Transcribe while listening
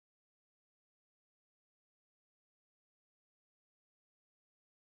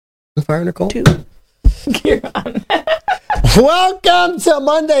Fire, Nicole? 2. You're on. Welcome to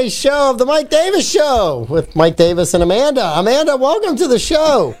Monday's show of the Mike Davis Show with Mike Davis and Amanda. Amanda, welcome to the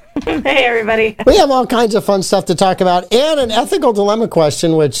show. Hey, everybody. We have all kinds of fun stuff to talk about and an ethical dilemma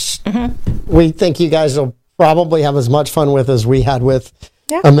question, which we think you guys will probably have as much fun with as we had with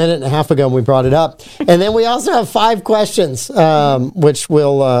a minute and a half ago when we brought it up. And then we also have 5 questions, which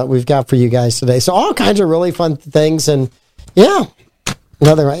we've got for you guys today. So all kinds of really fun things. And yeah,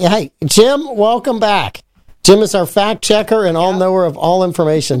 hey, Jim, welcome back. Jim is our fact checker and all knower of all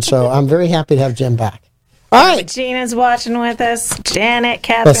information. So I'm very happy to have Jim back. All right. Gina's watching with us. Janet,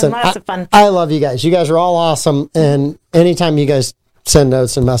 Catherine, lots of fun. I love you guys. You guys are all awesome. And anytime you guys send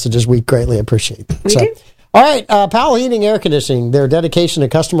notes and messages, we greatly appreciate them. We do. All right. Powell Heating Air Conditioning, their dedication to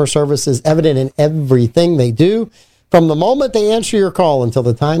customer service is evident in everything they do. From the moment they answer your call until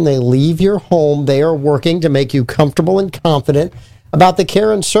the time they leave your home, they are working to make you comfortable and confident about the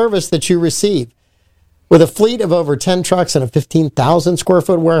care and service that you receive. With a fleet of over 10 trucks and a 15,000 square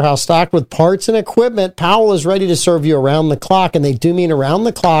foot warehouse stocked with parts and equipment, Powell is ready to serve you around the clock. And they do mean around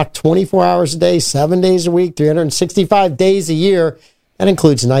the clock, 24 hours a day, 7 days a week, 365 days a year. That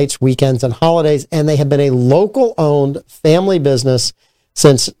includes nights, weekends, and holidays. And they have been a local owned family business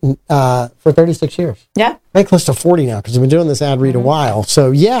since for 36 years. Yeah. I think close to 40 now because we've been doing this ad read a while.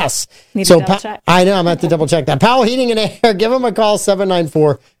 So, yes. Need to double check. I know. I'm going to have to double check that. Powell Heating and Air. Give them a call,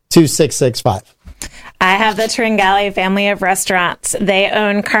 794-2665. I have the Tringali family of restaurants. They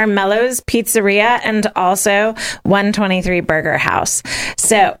own Carmelo's Pizzeria and also 123 Burger House.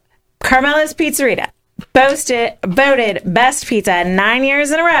 So, Carmelo's Pizzeria voted best pizza 9 years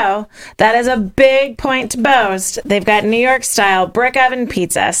in a row. That is a big point to boast. They've got New York style brick oven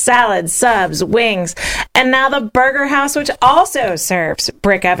pizza, salads, subs, wings, and now the Burger House, which also serves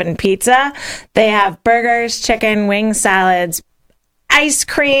brick oven pizza. They have burgers, chicken, wings, salads, ice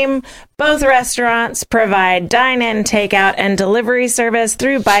cream. Both restaurants provide dine-in, takeout, and delivery service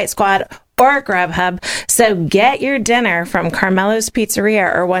through Bite Squad or Grubhub. So get your dinner from Carmelo's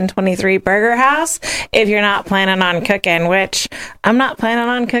Pizzeria or 123 Burger House if you're not planning on cooking, which I'm not planning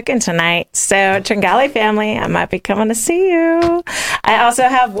on cooking tonight. So Tringali family, I might be coming to see you. I also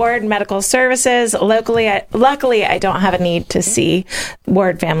have Ward Medical Services. Luckily, I don't have a need to see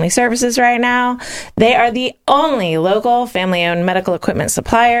Ward Family Services right now. They are the only local family-owned medical equipment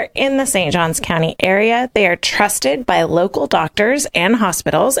supplier in the St. Johns County area. They are trusted by local doctors and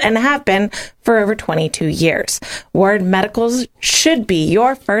hospitals and have been for over 22 years. Ward Medicals should be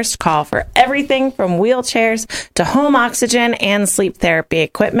your first call for everything from wheelchairs to home oxygen and sleep therapy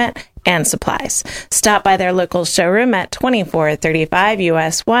equipment and supplies. Stop by their local showroom at 2435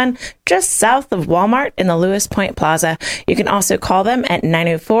 US 1, just south of Walmart in the Lewis Point Plaza. You can also call them at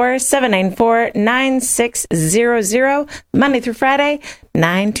 904-794-9600, Monday through Friday,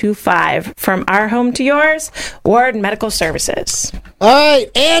 9 to 5. From our home to yours, Ward Medical Services. All right,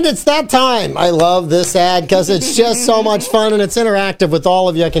 and it's that time. I love this ad because it's just so much fun and it's interactive with all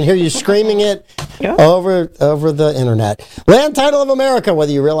of you. I can hear you screaming it over the internet. Land Title of America,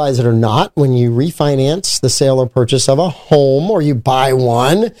 whether you realize it or not, when you refinance the sale or purchase of a home or you buy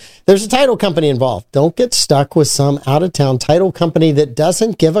one, there's a title company involved. Don't get stuck with some out-of-town title company that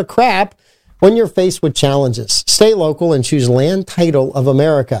doesn't give a crap when you're faced with challenges. Stay local and choose Land Title of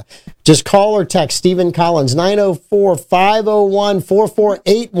America. Just call or text Stephen Collins,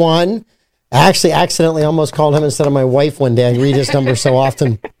 904-501-4481. I actually accidentally almost called him instead of my wife one day. I read his number so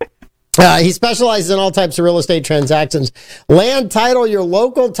often. He specializes in all types of real estate transactions. Land Title, your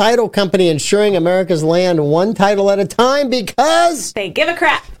local title company, ensuring America's land one title at a time because they give a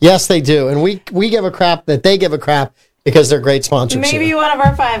crap. Yes, they do. And we give a crap that they give a crap because they're great sponsors. Maybe one of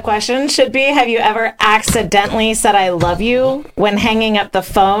our 5 questions should be, have you ever accidentally said I love you when hanging up the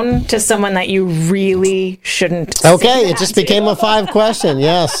phone to someone that you really shouldn't? Okay, it just became a 5 question.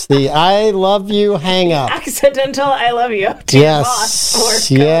 Yes, the I love you hang up. Accidental I love you to your boss or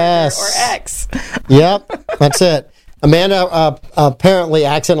coworker or ex. Yep, that's it. Amanda apparently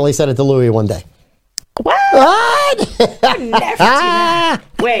accidentally said it to Louie one day. What? Never do that.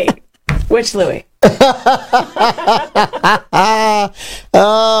 Wait, which Louie?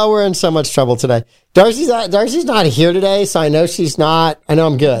 We're in so much trouble today. Darcy's not here today, so I know she's not. I know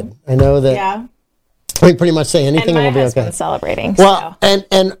I'm good. I know that. Yeah. We can pretty much say anything and we'll be okay. Celebrating. Well, so.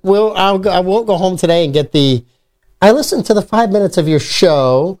 and I won't go home today and get I listened to the 5 minutes of your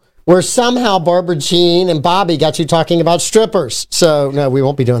show where somehow Barbara Jean and Bobby got you talking about strippers. So, no, we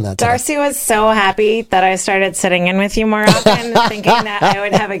won't be doing that today. Darcy was so happy that I started sitting in with you more often, thinking that I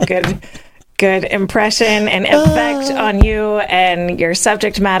would have a good impression and effect on you and your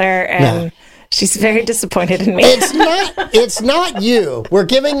subject matter. And She's very disappointed in me. It's not you. We're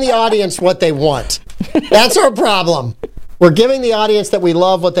giving the audience what they want. That's our problem. We're giving the audience that we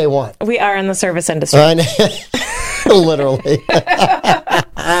love what they want. We are in the service industry. Literally.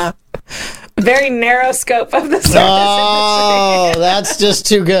 Very narrow scope of the service industry. That's just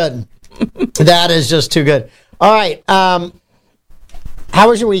too good. That is just too good. All right. How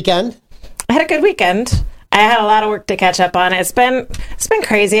was your weekend? I had a good weekend. I had a lot of work to catch up on. It's been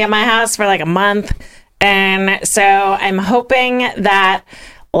crazy at my house for like a month. And so I'm hoping that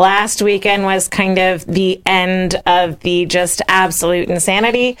last weekend was kind of the end of the just absolute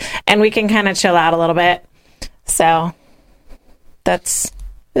insanity, and we can kind of chill out a little bit. So it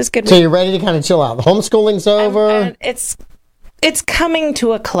was good. So you're ready to kind of chill out. The homeschooling's over. It's coming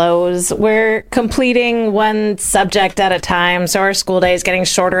to a close. We're completing one subject at a time, so our school day is getting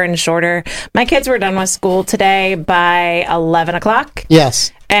shorter and shorter. My kids were done with school today by 11 o'clock.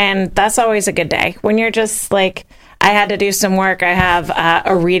 Yes. And that's always a good day. When you're just like, I had to do some work. I have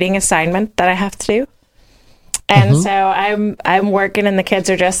a reading assignment that I have to do. And so I'm working and the kids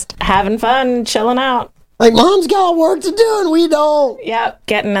are just having fun, chilling out. Like, Mom's got work to do and we don't. Yep,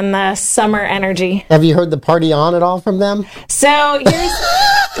 getting in the summer energy. Have you heard the party on at all from them? So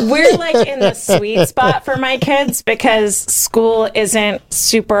we're like in the sweet spot for my kids because school isn't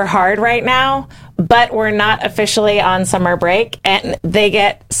super hard right now, but we're not officially on summer break, and they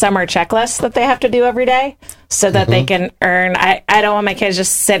get summer checklists that they have to do every day so that they can earn. I don't want my kids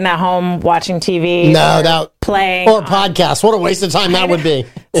just sitting at home watching TV playing. Or podcasts. What a waste of time that would be.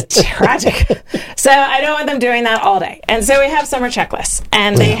 It's tragic. So I don't want them doing that all day. And so we have summer checklists,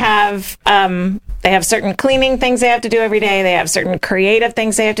 and they have certain cleaning things they have to do every day. They have certain creative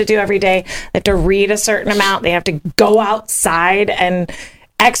things they have to do every day. They have to read a certain amount. They have to go outside and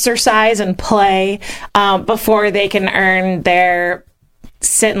exercise and play before they can earn their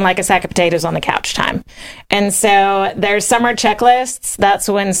sitting like a sack of potatoes on the couch time. And so there's summer checklists. That's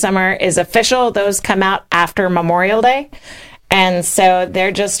when summer is official. Those come out after Memorial Day. And so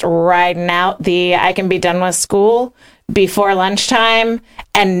they're just riding out I can be done with school before lunchtime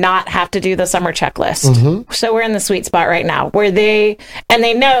and not have to do the summer checklist. So we're in the sweet spot right now where they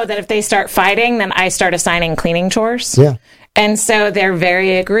know that if they start fighting, then I start assigning cleaning chores. Yeah. And so they're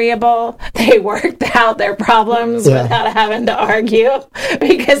very agreeable. They worked out their problems without having to argue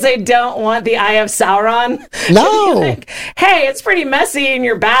because they don't want the Eye of Sauron. No. Like, hey, it's pretty messy in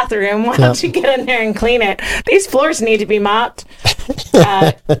your bathroom. Why don't you get in there and clean it? These floors need to be mopped.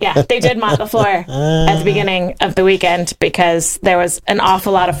 They did mop the floor at the beginning of the weekend because there was an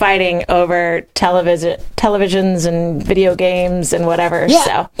awful lot of fighting over televisions and video games and whatever. Yeah.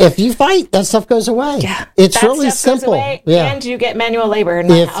 So if you fight, that stuff goes away. Yeah. It's really simple. And you get manual labor in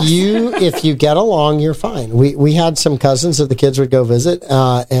my house. If you get along, you're fine. We had some cousins that the kids would go visit,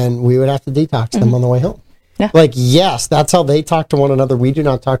 and we would have to detox them on the way home. Yeah. Like, yes, that's how they talk to one another. We do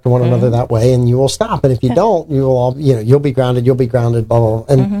not talk to one another that way, and you will stop. And if you don't, you will all, you'll be grounded, blah, blah, blah.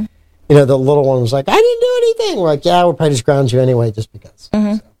 And, the little one was like, I didn't do anything. We're like, yeah, we'll probably just ground you anyway, just because.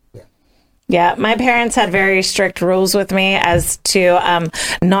 So, yeah, my parents had very strict rules with me as to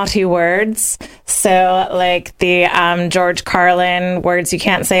naughty words. So, like the George Carlin words you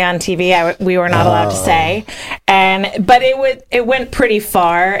can't say on TV, we were not allowed to say. But it went pretty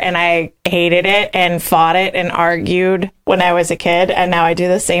far, and I hated it and fought it and argued when I was a kid. And now I do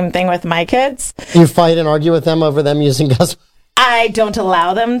the same thing with my kids. You fight and argue with them over them using cuss words? I don't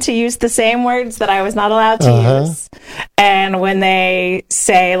allow them to use the same words that I was not allowed to use. And when they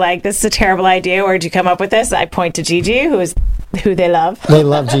say, like, this is a terrible idea, where'd you come up with this? I point to Gigi, who they love. They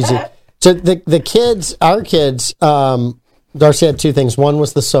love Gigi. So the kids, our kids, Darcy had two things. One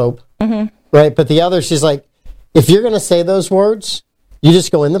was the soap, right? But the other, she's like, if you're going to say those words, you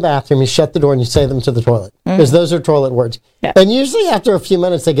just go in the bathroom, you shut the door, and you say them to the toilet. Because those are toilet words. Yeah. And usually after a few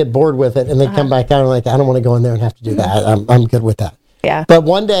minutes, they get bored with it, and they come back out and like, I don't want to go in there and have to do that. I'm good with that. Yeah. But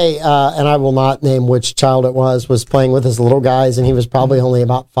one day, and I will not name which child it was playing with his little guys, and he was probably only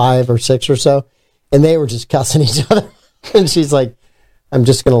about 5 or 6 or so, and they were just cussing each other. And she's like, I'm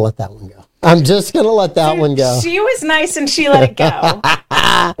just going to let that one go. I'm just going to let that one go. She was nice and she let it go.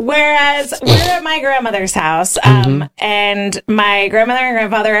 Whereas we're at my grandmother's house, and my grandmother and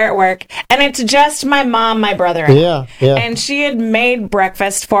grandfather are at work, and it's just my mom, my brother, and I. And she had made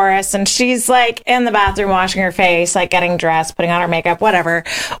breakfast for us, and she's like in the bathroom washing her face, like getting dressed, putting on her makeup, whatever.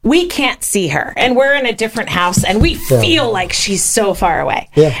 We can't see her, and we're in a different house, and we feel like she's so far away.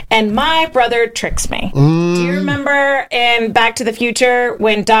 Yeah. And my brother tricks me. Do you remember in Back to the Future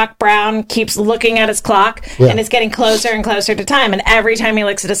when Doc Brown keeps looking at his clock and it's getting closer and closer to time, and every time he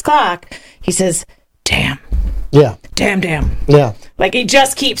looks at his clock he says, damn, Yeah. Damn. Yeah. Like, he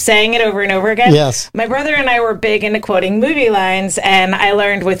just keeps saying it over and over again. Yes. My brother and I were big into quoting movie lines, and I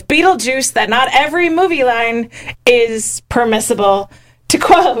learned with Beetlejuice that not every movie line is permissible to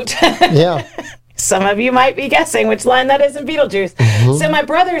quote. Yeah. Some of you might be guessing which line that is in Beetlejuice. Mm-hmm. So my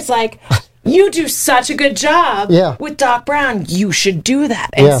brother's like, you do such a good job with Doc Brown. You should do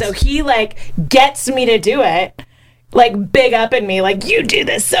that. And so he, like, gets me to do it, like, big up in me, like, you do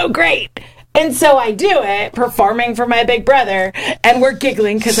this so great. And so I do it, performing for my big brother, and we're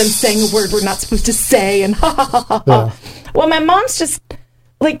giggling because I'm saying a word we're not supposed to say, and ha ha ha ha. Well, my mom's just,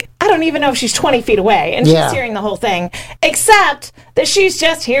 like, I don't even know if she's 20 feet away, and she's hearing the whole thing, except that she's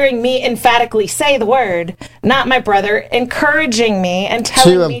just hearing me emphatically say the word, not my brother encouraging me and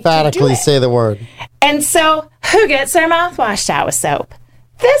telling me to emphatically say the word. And so, who gets their mouth washed out with soap?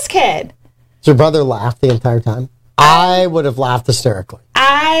 This kid. Does your brother laugh the entire time? I would have laughed hysterically.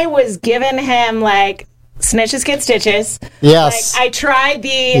 I was giving him, like, snitches get stitches. Yes. Like, I tried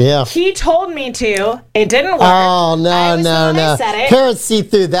he told me to. It didn't work. Oh, no. Parents see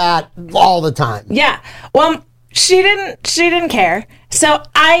through that all the time. Yeah. Well, she didn't care. So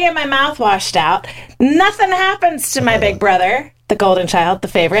I get my mouth washed out. Nothing happens to my big brother, the golden child, the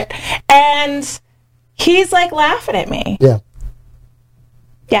favorite. And he's, like, laughing at me. Yeah.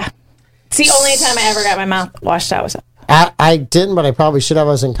 Yeah. It's the only time I ever got my mouth washed out. I didn't, but I probably should have.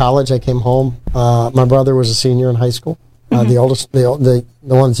 I was in college. I came home. My brother was a senior in high school. The oldest, the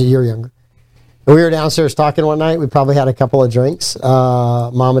one's a year younger. And we were downstairs talking one night. We probably had a couple of drinks.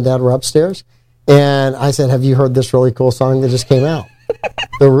 Mom and Dad were upstairs. And I said, have you heard this really cool song that just came out?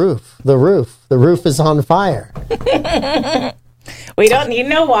 The roof is on fire. We don't need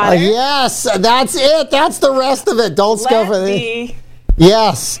no water. Yes, that's it. That's the rest of it. Don't scuff it.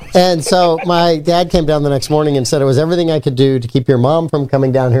 Yes. And so my dad came down the next morning and said it was everything I could do to keep your mom from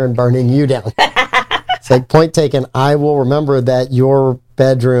coming down here and burning you down. It's like, point taken. I will remember that your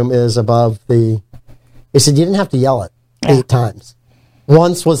bedroom is above the... He said, you didn't have to yell it 8 times.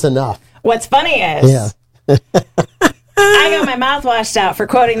 Once was enough. What's funny is... I got my mouth washed out for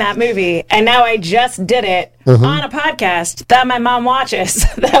quoting that movie, and now I just did it on a podcast that my mom watches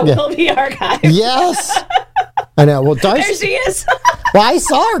that will be archived. Yes. I know. Well, Darcy... There she is. Well, I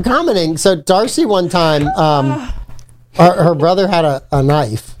saw her commenting. So Darcy one time, her brother had a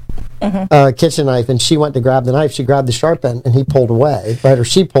knife, a kitchen knife, and she went to grab the knife. She grabbed the sharp end, and he pulled away, right? Or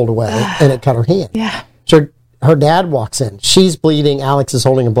she pulled away, and it cut her hand. Yeah. So her dad walks in. She's bleeding. Alex is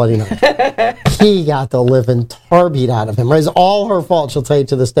holding a bloody knife. He got the living tar beat out of him. Right? It's all her fault. She'll tell you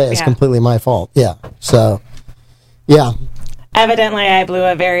to this day. It's completely my fault. Yeah. So, yeah. Evidently, I blew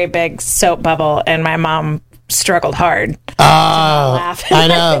a very big soap bubble, and my mom struggled hard to not laugh. I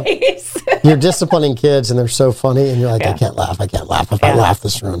know. You're disciplining kids, and they're so funny, and you're like, I can't laugh. If I laugh,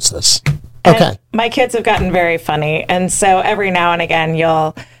 this ruins this. Okay. And my kids have gotten very funny, and so every now and again,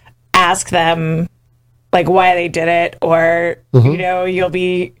 you'll ask them, like, why they did it, or, you know, you'll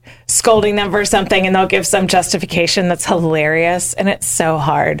be scolding them for something, and they'll give some justification that's hilarious, and it's so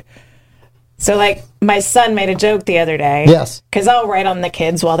hard. So, like, my son made a joke the other day. Yes. Because I'll write on the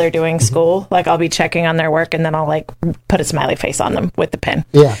kids while they're doing school. Like, I'll be checking on their work, and then I'll, like, put a smiley face on them with the pen.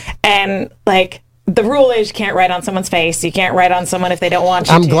 Yeah. And, like, the rule is you can't write on someone's face. You can't write on someone if they don't want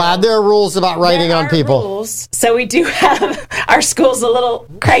you to. I'm glad there are rules about writing on people. Rules. So we do have, our school's a little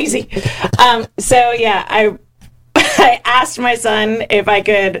crazy. So, yeah, I asked my son if I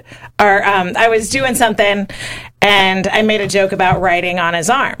could, or I was doing something, and I made a joke about writing on his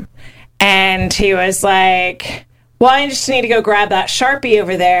arm. And he was like, well, I just need to go grab that Sharpie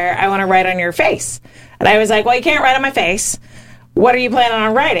over there. I want to write on your face. And I was like, well, you can't write on my face. What are you planning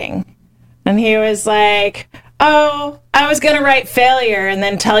on writing? And he was like, oh, I was going to write failure and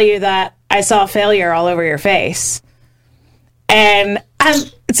then tell you that I saw failure all over your face. And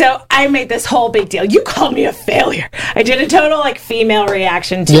so I made this whole big deal. You called me a failure. I did a total, like, female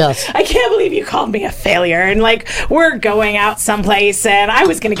reaction to yes. I can't believe you called me a failure. And, like, we're going out someplace, and I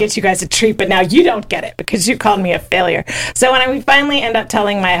was going to get you guys a treat, but now you don't get it because you called me a failure. So when we finally end up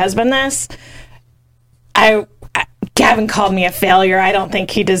telling my husband this, Gavin called me a failure. I don't think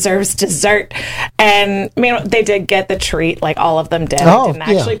he deserves dessert. And, I mean, they did get the treat. Like, all of them did. I didn't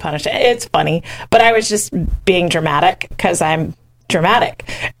actually punish it. It's funny. But I was just being dramatic because I'm dramatic.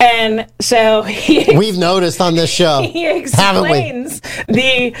 And so we've noticed on this show, he explains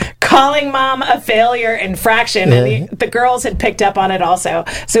the calling mom a failure infraction. And the girls had picked up on it also.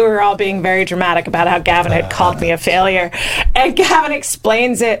 So we were all being very dramatic about how Gavin had called me a failure. And Gavin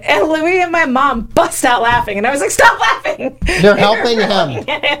explains it. And Louis and my mom bust out laughing. And I was like, stop laughing. You're helping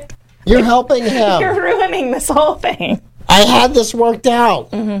him. You're helping him. You're ruining this whole thing. I had this worked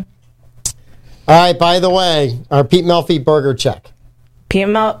out. All right, by the way, our Pete Melfi burger check. Pete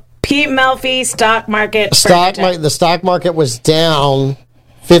Melfi stock market. The stock market was down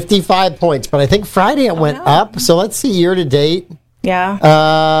 55 points, but I think Friday it went up. So let's see year to date.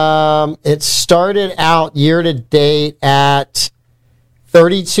 Yeah. It started out year to date at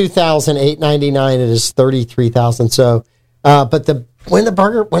 32,899. It is 33,000. So, but when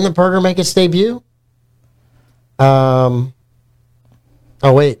the burger make its debut?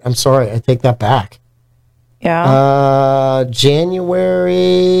 Oh wait, I'm sorry. I take that back. Yeah.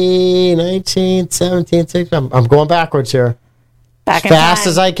 January 19th, 17th, 16th. I'm going backwards here. Back as fast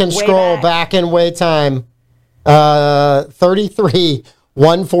as I can scroll back in way time.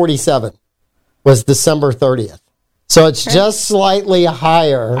 147 was December 30th. So it's just slightly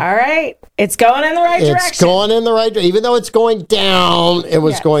higher. All right. It's going in the right direction. It's going in the right direction. Even though it's going down, it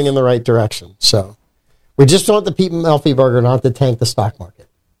was going in the right direction. So we just want the Pete Melfi burger not to tank the stock market.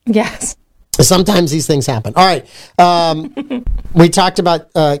 Yes. Sometimes these things happen. All right. We talked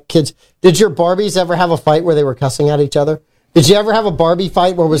about kids. Did your Barbies ever have a fight where they were cussing at each other? Did you ever have a Barbie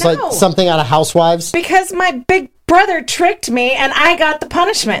fight where it was like something out of Housewives? Because my big brother tricked me and I got the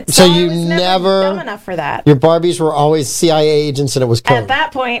punishment. So you I was never dumb enough for that. Your Barbies were always CIA agents and it was code. At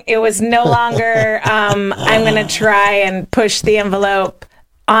that point, it was no longer, I'm going to try and push the envelope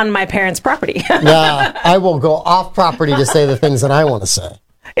on my parents' property. Yeah, I will go off property to say the things that I want to say.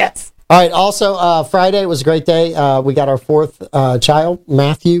 Yes. All right. Also, Friday was a great day. We got our fourth child,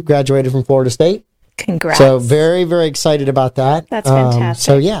 Matthew, graduated from Florida State. Congrats. So very, very excited about that. That's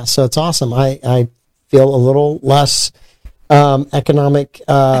fantastic. So it's awesome. I feel a little less economically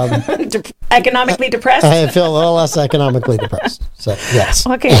depressed. I feel a little less economically depressed. So yes.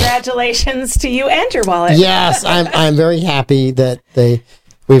 Well, congratulations to you and your wallet. Yes, I'm very happy that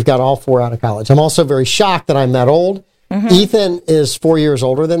we've got all four out of college. I'm also very shocked that I'm that old. Mm-hmm. Ethan is 4 years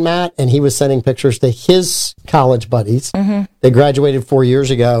older than Matt, and he was sending pictures to his college buddies. Mm-hmm. They graduated 4 years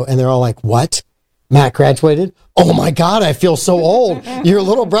ago, and they're all like, "What? Matt graduated? Oh my God, I feel so old. Your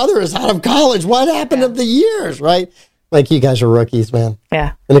little brother is out of college. What happened to the years?" Right? Like, you guys are rookies, man.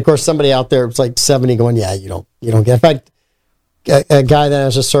 Yeah. And of course, somebody out there was like 70 going, "Yeah, you don't get." In fact, a guy that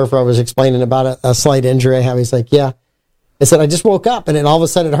was a surfer, I was explaining about a slight injury I have. He's like, "Yeah." I said, "I just woke up and then all of a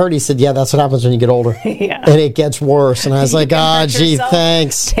sudden it hurt." He said, "Yeah, that's what happens when you get older." Yeah. And it gets worse. And I was like, "Ah, gee,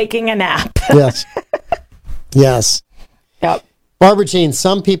 thanks." Taking a nap. Yes. Yes. Yep. Barbara Jean,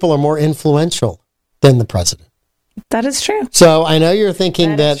 some people are more influential than the president. That is true. So I know you're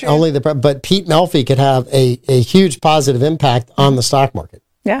thinking that only but Pete Melfi could have a huge positive impact on the stock market.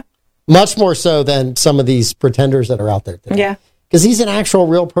 Yeah. Much more so than some of these pretenders that are out there today. Yeah. Because he's an actual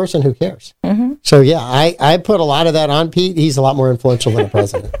real person who cares. Mm-hmm. So yeah, I put a lot of that on Pete. He's a lot more influential than a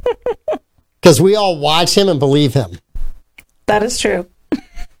president. Because we all watch him and believe him. That is true.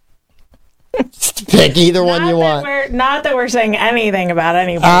 Pick either one you want. Not that we're saying anything about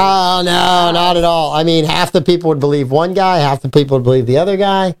anybody. Oh, no, not at all. I mean, half the people would believe one guy, half the people would believe the other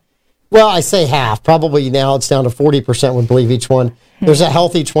guy. Well, I say half. Probably now it's down to 40% would believe each one. There's a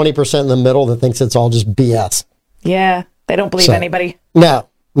healthy 20% in the middle that thinks it's all just BS. Yeah, they don't believe anybody. No,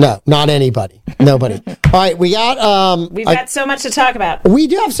 not anybody. Nobody. All right, we got... We've got so much to talk about. We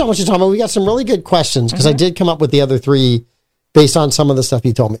do have so much to talk about. We got some really good questions because I did come up with the other three based on some of the stuff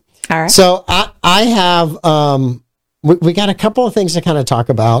you told me. All right. So I have... we got a couple of things to kind of talk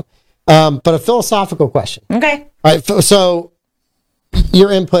about, but a philosophical question. Okay. All right, so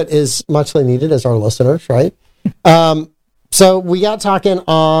your input is muchly needed as our listeners, right? So we got talking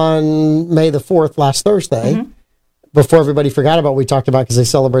on May the 4th, last Thursday, before everybody forgot about what we talked about because they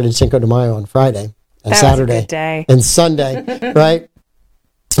celebrated Cinco de Mayo on Friday and Saturday was a good day. and Sunday, right?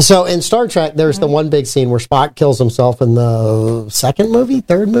 So in Star Trek, there's the one big scene where Spock kills himself in the second movie. I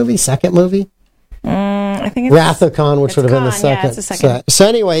think it's Wrath of Khan, which would have been the second. Yeah, it's the second. So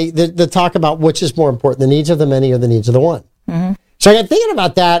anyway, the talk about which is more important, the needs of the many or the needs of the one. So I got thinking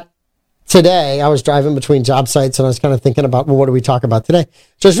about that today. I was driving between job sites and I was kind of thinking about, well, what do we talk about today?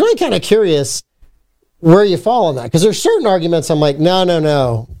 So I was really kind of curious where you fall on that. Because there's certain arguments I'm like,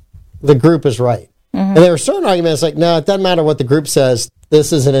 no, the group is right. And there are certain arguments like, no, it doesn't matter what the group says.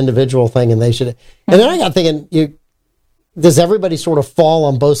 This is an individual thing and they should. And then I got thinking, does everybody sort of fall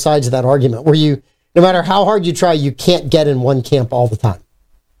on both sides of that argument where no matter how hard you try, you can't get in one camp all the time?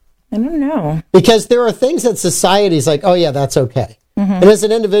 I don't know. Because there are things that society's like, oh yeah, that's okay. And as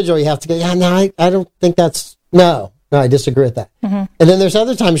an individual, you have to go, yeah, no, I don't think that's, no, I disagree with that. And then there's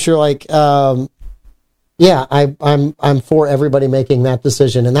other times you're like, yeah, I'm for everybody making that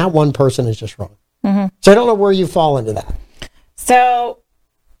decision, and that one person is just wrong. So I don't know where you fall into that. So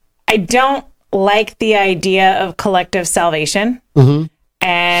I don't like the idea of collective salvation.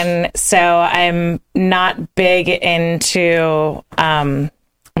 And so I'm not big into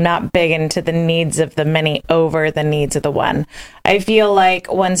the needs of the many over the needs of the one. I feel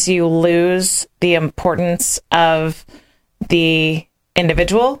like once you lose the importance of the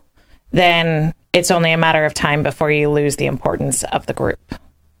individual, then it's only a matter of time before you lose the importance of the group.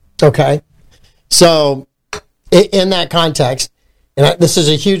 Okay. So in that context, and this is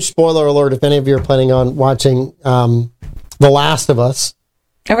a huge spoiler alert if any of you are planning on watching The Last of Us.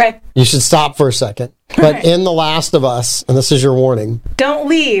 Okay. You should stop for a second. But in The Last of Us, and this is your warning. Don't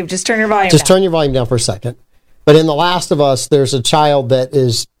leave. Just turn your volume down. Just turn your volume down for a second. But in The Last of Us, there's a child that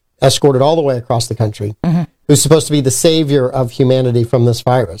is escorted all the way across the country who's supposed to be the savior of humanity from this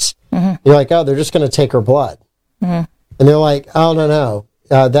virus. You're like, oh, they're just going to take her blood. And they're like, oh, no.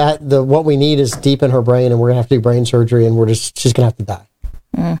 What we need is deep in her brain, and we're going to have to do brain surgery, and she's going to have to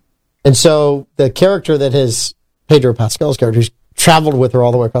die. And so the character that is Pedro Pascal's character, who's traveled with her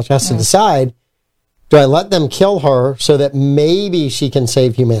all the way across, has to decide, do I let them kill her so that maybe she can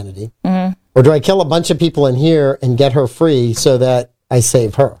save humanity? Or do I kill a bunch of people in here and get her free so that I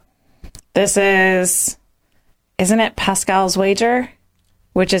save her? Isn't it Pascal's Wager?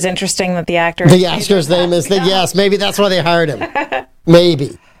 Which is interesting that the actor's name is, yes, maybe that's why they hired him.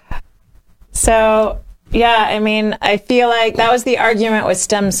 Maybe. So, yeah, I mean, I feel like that was the argument with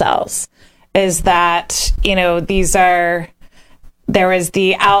stem cells, is that, there was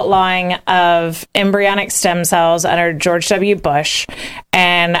the outlawing of embryonic stem cells under George W. Bush,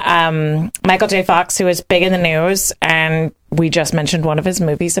 and Michael J. Fox, who was big in the news, and we just mentioned one of his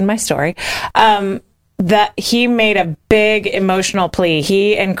movies in my story, that he made a big emotional plea.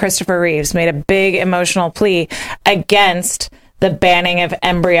 He and Christopher Reeves made a big emotional plea against the banning of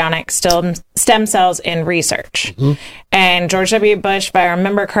embryonic stem cells in research. And George W. Bush, if I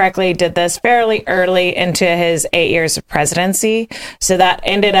remember correctly, did this fairly early into his 8 years of presidency. So that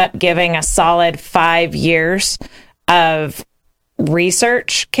ended up giving a solid 5 years of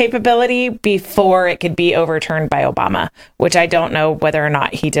research capability before it could be overturned by Obama, which I don't know whether or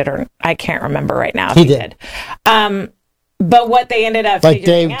not he did, or I can't remember right now if he did. But what they ended up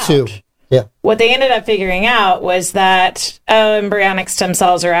figuring out... too. Yeah. What they ended up figuring out was that embryonic stem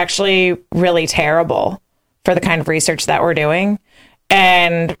cells are actually really terrible for the kind of research that we're doing.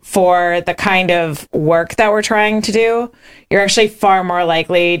 And for the kind of work that we're trying to do, you're actually far more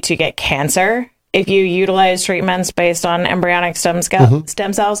likely to get cancer if you utilize treatments based on embryonic stem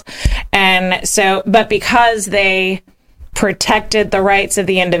cells. And so, but because they protected the rights of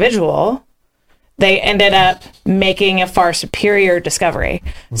the individual, they ended up making a far superior discovery.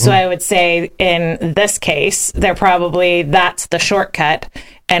 So I would say in this case, that's the shortcut.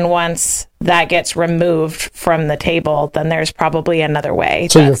 And once that gets removed from the table, then there's probably another way.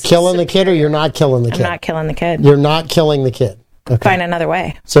 So you're killing the kid, or you're not killing the kid? I'm not killing the kid. You're not killing the kid. Okay. Find another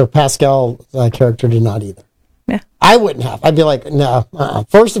way. So Pascal's character did not either. Yeah. I wouldn't have. I'd be like, no.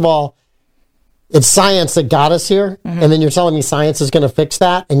 First of all, it's science that got us here, and then you're telling me science is going to fix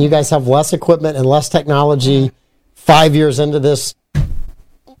that, and you guys have less equipment and less technology 5 years into this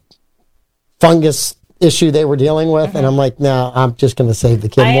fungus issue they were dealing with, and I'm like, no, I'm just going to save the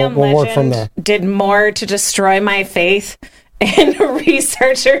kid. We'll work from there. Did more to destroy my faith in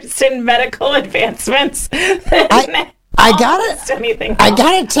researchers and medical advancements than I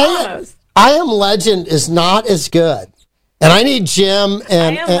gotta tell you, I Am Legend is not as good. And I need Jim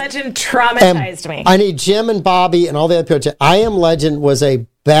and... I Am Legend traumatized me. I need Jim and Bobby and all the other people. I Am Legend was a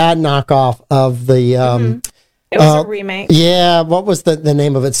bad knockoff of the... It was a remake. Yeah, what was the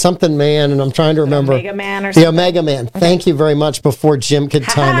name of it? Something Man, and I'm trying to remember. Omega Man or something. The Omega Man. Thank you very much before Jim could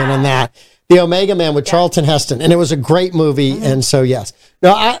chime in on that. The Omega Man with Charlton Heston. And it was a great movie, and so yes.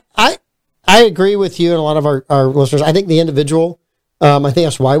 No, I agree with you and a lot of our listeners. I think the individual... I think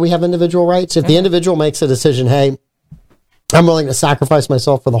that's why we have individual rights. If the individual makes a decision, hey... I'm willing to sacrifice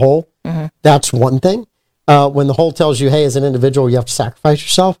myself for the whole. That's one thing. When the whole tells you, hey, as an individual, you have to sacrifice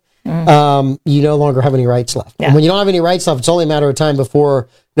yourself, you no longer have any rights left. Yeah. And when you don't have any rights left, it's only a matter of time before,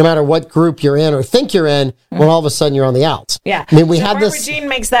 no matter what group you're in or think you're in, when all of a sudden you're on the outs. Yeah. I mean, we had this... Regine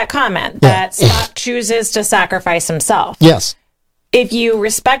makes that comment that Spock chooses to sacrifice himself. Yes. If you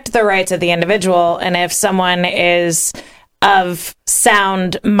respect the rights of the individual, and if someone is... of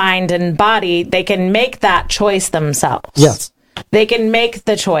sound mind and body, they can make that choice themselves. Yes. They can make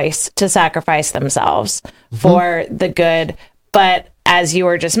the choice to sacrifice themselves for the good. But as you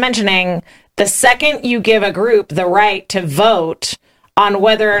were just mentioning, the second you give a group the right to vote on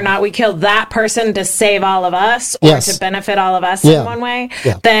whether or not we kill that person to save all of us or to benefit all of us in one way,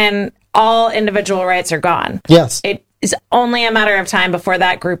 then all individual rights are gone. Yes. It is only a matter of time before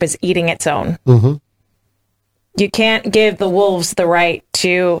that group is eating its own. You can't give the wolves the right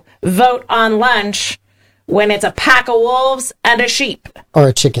to vote on lunch when it's a pack of wolves and a sheep. Or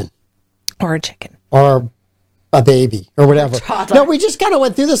a chicken. Or a chicken. Or a baby or whatever. Toddler. No, we just kind of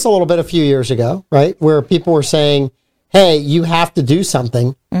went through this a little bit a few years ago, right? Where people were saying, hey, you have to do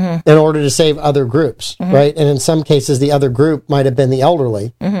something in order to save other groups, right? And in some cases, the other group might have been the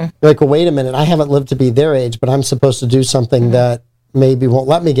elderly. You're like, well, wait a minute, I haven't lived to be their age, but I'm supposed to do something that maybe won't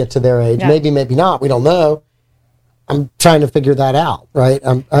let me get to their age. Yeah. Maybe not. We don't know. I'm trying to figure that out, right?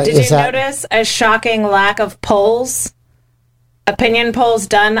 Did you notice a shocking lack of polls? Opinion polls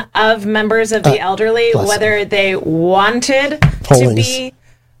done of members of the elderly, whether they wanted to be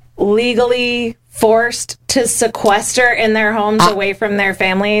legally forced to sequester in their homes away from their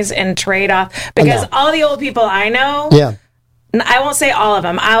families and trade off. Because all the old people I know, I won't say all of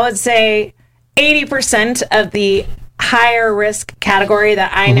them, I would say 80% of the higher risk category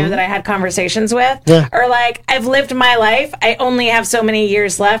that I know that I had conversations with are like, I've lived my life. I only have so many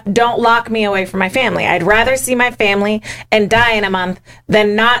years left. Don't lock me away from my family. I'd rather see my family and die in a month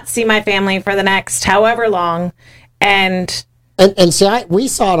than not see my family for the next however long. And see, we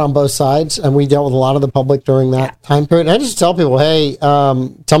saw it on both sides, and we dealt with a lot of the public during that time period. And I just tell people, hey,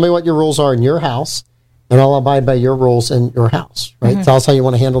 tell me what your rules are in your house, and I'll abide by your rules in your house, right? Tell us how you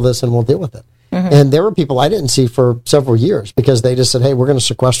want to handle this, and we'll deal with it. And there were people I didn't see for several years because they just said, hey, we're going to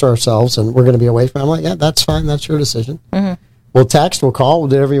sequester ourselves and we're going to be away from it. I'm like, yeah, that's fine. That's your decision. We'll text, we'll call, we'll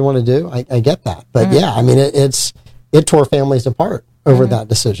do whatever you want to do. I get that. But yeah, I mean, it tore families apart over that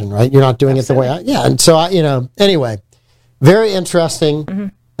decision, right? You're not doing it the way And so, anyway, very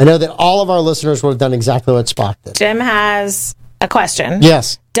interesting. I know that all of our listeners would have done exactly what Spock did. Jim has a question.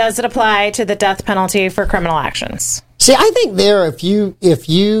 Yes. Does it apply to the death penalty for criminal actions? See, I think if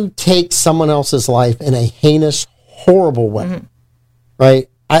you take someone else's life in a heinous, horrible way, right?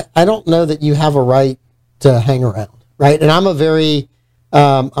 I don't know that you have a right to hang around, right? And I'm a very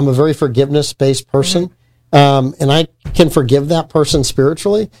forgiveness-based person, and I can forgive that person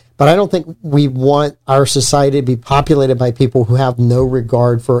spiritually, but I don't think we want our society to be populated by people who have no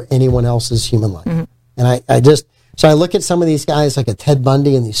regard for anyone else's human life. And so I look at some of these guys like a Ted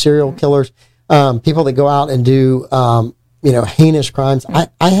Bundy and these serial killers. People that go out and do, heinous crimes. I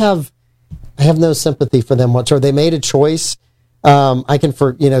have no sympathy for them whatsoever. They made a choice. Someone can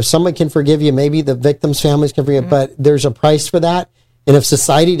forgive you. Maybe the victims' families can forgive, but there's a price for that. And if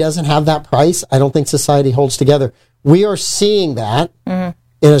society doesn't have that price, I don't think society holds together. We are seeing that in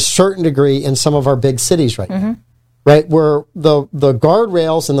a certain degree in some of our big cities right now, right? Where the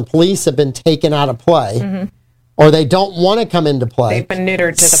guardrails and the police have been taken out of play. Or they don't want to come into play. They've been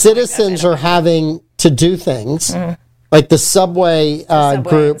neutered to the citizens are having to do things like the subway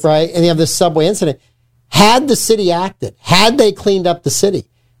group, right? And you have this subway incident. Had the city acted, had they cleaned up the city,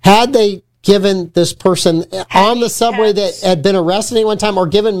 had they given this person on the subway that had been arrested at one time or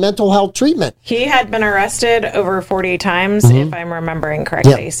given mental health treatment. He had been arrested over 40 times, if I'm remembering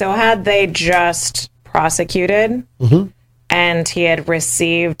correctly. So had they just prosecuted and he had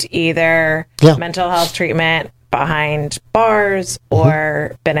received either mental health treatment behind bars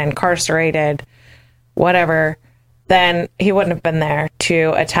or been incarcerated, whatever, then he wouldn't have been there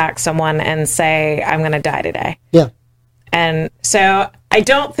to attack someone and say, I'm going to die today. Yeah. And so I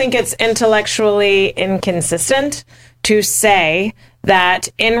don't think it's intellectually inconsistent to say that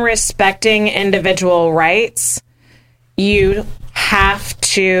in respecting individual rights, you have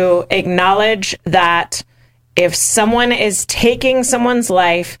to acknowledge that if someone is taking someone's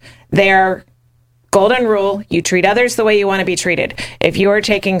life, they're golden rule, you treat others the way you want to be treated. If you are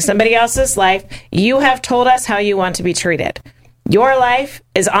taking somebody else's life, you have told us how you want to be treated. Your life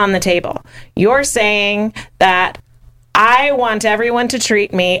is on the table. You're saying that I want everyone to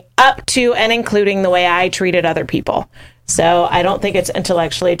treat me up to and including the way I treated other people. So I don't think it's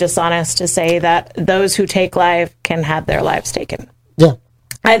intellectually dishonest to say that those who take life can have their lives taken. Yeah.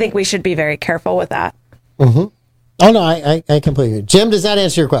 I think we should be very careful with that. Oh, no, I completely agree. Jim, does that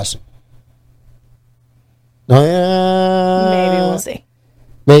answer your question? Maybe we'll see.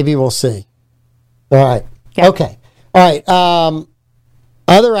 Maybe we'll see. All right. Yeah. Okay. All right.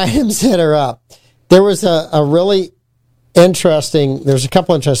 Other items that are up. There was a really interesting, there's a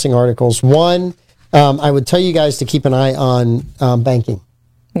couple interesting articles. One, I would tell you guys to keep an eye on banking.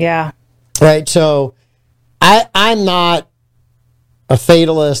 Yeah. Right. So I'm not a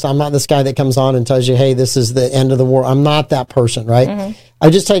fatalist. I'm not this guy that comes on and tells you, hey, this is the end of the war. I'm not that person, right? I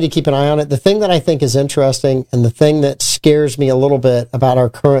just tell you to keep an eye on it. The thing that I think is interesting and the thing that scares me a little bit about our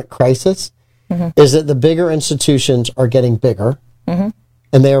current crisis is that the bigger institutions are getting bigger and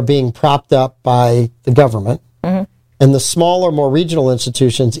they are being propped up by the government. And the smaller, more regional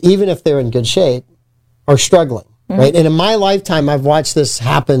institutions, even if they're in good shape, are struggling, right? And in my lifetime, I've watched this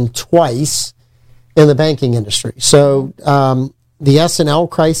happen twice in the banking industry. So the S&L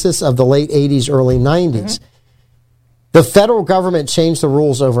crisis of the late 80s, early 90s, the federal government changed the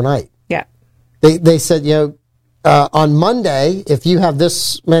rules overnight. Yeah. They said, on Monday, if you have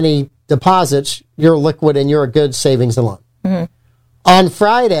this many deposits, you're liquid and you're a good savings and loan. On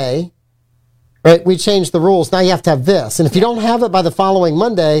Friday, right, we changed the rules. Now you have to have this. And if you don't have it by the following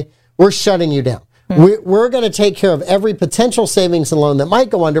Monday, we're shutting you down. We're going to take care of every potential savings and loan that might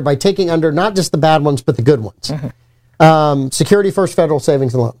go under by taking under not just the bad ones, but the good ones. Security First Federal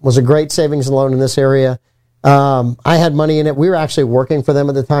Savings and Loan was a great savings and loan in this area. I had money in it. We were actually working for them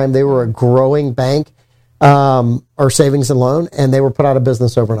at the time. They were a growing bank or savings and loan, and they were put out of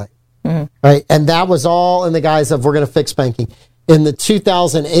business overnight. Right? And that was all in the guise of we're going to fix banking. In the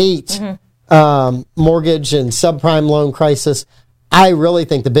 2008 mortgage and subprime loan crisis, I really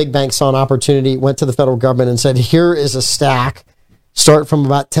think the big banks saw an opportunity, went to the federal government and said, here is a stack, start from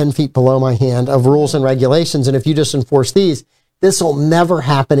about 10 feet below my hand, of rules and regulations. And if you just enforce these, this will never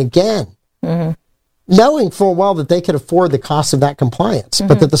happen again. Knowing full well that they could afford the cost of that compliance,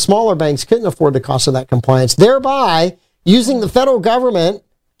 but that the smaller banks couldn't afford the cost of that compliance, thereby using the federal government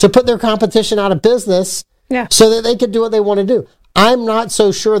to put their competition out of business so that they could do what they want to do. I'm not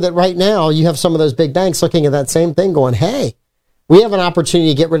so sure that right now you have some of those big banks looking at that same thing going, hey, we have an opportunity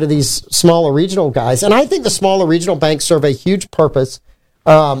to get rid of these smaller regional guys. And I think the smaller regional banks serve a huge purpose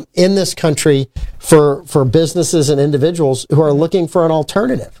in this country for businesses and individuals who are looking for an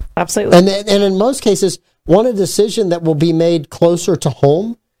alternative. Absolutely. And in most cases, want a decision that will be made closer to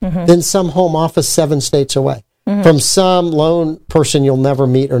home than some home office 7 states away from some lone person you'll never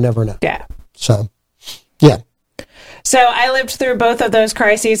meet or never know. Yeah. So, yeah. So I lived through both of those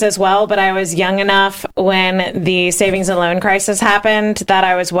crises as well, but I was young enough when the savings and loan crisis happened that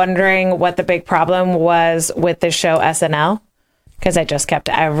I was wondering what the big problem was with the show SNL. Because I just kept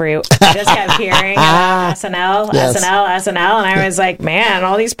hearing about SNL, SNL, and I was like, man,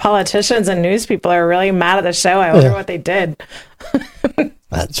 all these politicians and news people are really mad at the show. I wonder what they did.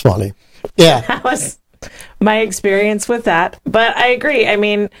 That's funny. Yeah. That was my experience with that. But I agree. I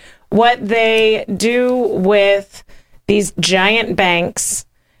mean, what they do with these giant banks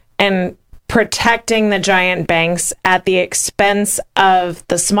and protecting the giant banks at the expense of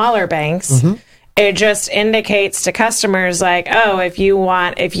the smaller banks, it just indicates to customers like, oh, if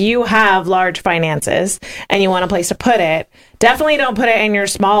you have large finances and you want a place to put it, definitely don't put it in your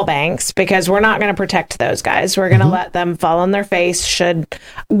small banks, because we're not going to protect those guys. We're going to let them fall on their face should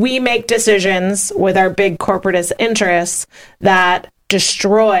we make decisions with our big corporate interests that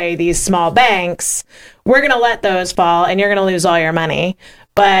destroy these small banks. We're going to let those fall and you're going to lose all your money.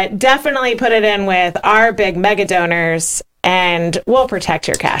 But definitely put it in with our big mega donors and we'll protect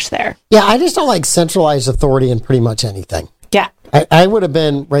your cash there. Yeah, I just don't like centralized authority in pretty much anything. Yeah. I would have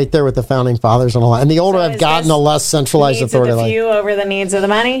been right there with the founding fathers and all that. And the older I've gotten, the less centralized authority. Needs of the few over the needs of the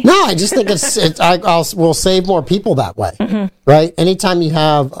money? No, I just think we'll save more people that way, right? Anytime you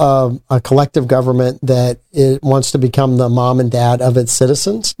have a collective government that it wants to become the mom and dad of its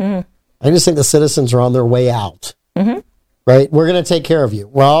citizens, I just think the citizens are on their way out, right? We're going to take care of you.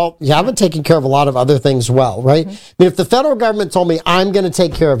 Well, you haven't taken care of a lot of other things well, right? I mean, if the federal government told me, I'm going to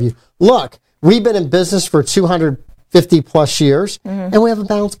take care of you, look, we've been in business for 250 plus years, and we have a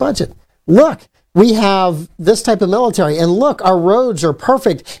balanced budget. Look, we have this type of military, and look, our roads are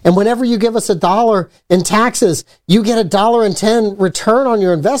perfect. And whenever you give us $1 in taxes, you get $1.10 return on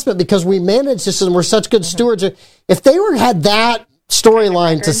your investment because we manage this and we're such good stewards. If they had that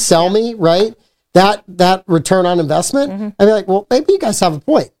storyline to sell me, right, that return on investment, I'd be like, well, maybe you guys have a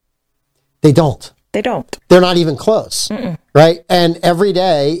point. They don't. They don't. They're not even close, right? And every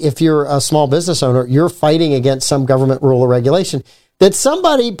day, if you're a small business owner, you're fighting against some government rule or regulation that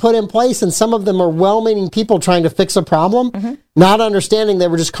somebody put in place, and some of them are well-meaning people trying to fix a problem, not understanding they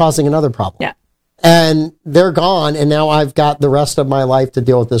were just causing another problem. Yeah. And they're gone, and now I've got the rest of my life to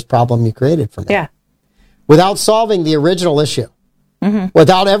deal with this problem you created for me. Yeah. Without solving the original issue.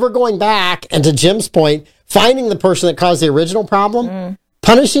 Without ever going back, and to Jim's point, finding the person that caused the original problem,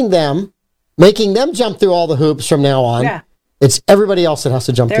 punishing them, making them jump through all the hoops from now on. Yeah. It's everybody else that has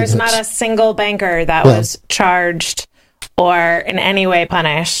to jump through the hoops. There's not a single banker that was charged or in any way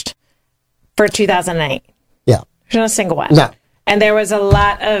punished for 2008. Yeah. There's not a single one. No. And there was a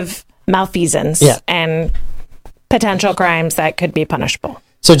lot of malfeasance and potential crimes that could be punishable.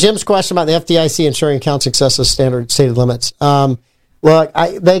 So Jim's question about the FDIC ensuring account success of standard stated limits. Look,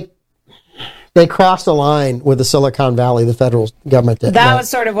 they crossed the line with the Silicon Valley, the federal government did. That was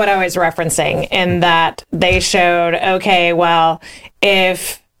sort of what I was referencing, in that they showed, okay, well,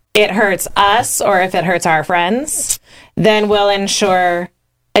 if it hurts us or if it hurts our friends, then we'll insure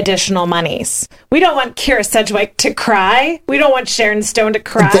additional monies. We don't want Kira Sedgwick to cry. We don't want Sharon Stone to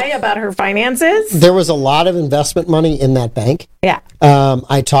cry about her finances. There was a lot of investment money in that bank. Yeah.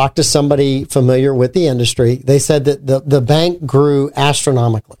 I talked to somebody familiar with the industry. They said that the bank grew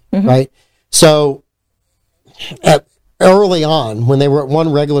astronomically, right? So early on, when they were at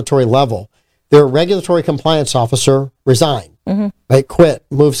one regulatory level, their regulatory compliance officer resigned, right? Quit,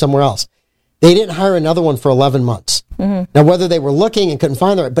 moved somewhere else. They didn't hire another one for 11 months. Now, whether they were looking and couldn't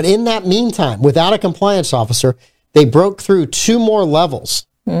find the right, but in that meantime, without a compliance officer, they broke through 2 more levels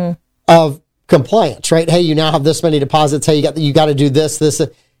of compliance, right? Hey, you now have this many deposits. Hey, you got to do this.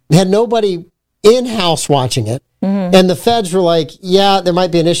 They had nobody in-house watching it. And the feds were like, yeah, there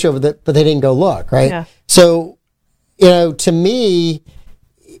might be an issue with it, but they didn't go look, right? Yeah. So, to me,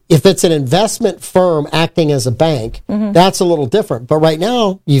 if it's an investment firm acting as a bank, that's a little different. But right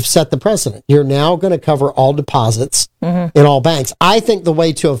now, you've set the precedent. You're now going to cover all deposits in all banks. I think the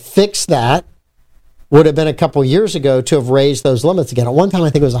way to have fixed that would have been a couple years ago to have raised those limits again. At one time, I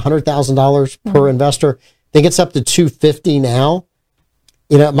think it was $100,000 per investor. I think it's up to $250 now.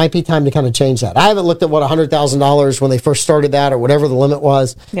 It might be time to kind of change that. I haven't looked at what $100,000 when they first started that or whatever the limit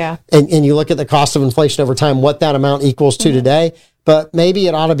was. Yeah. And you look at the cost of inflation over time, what that amount equals to today. But maybe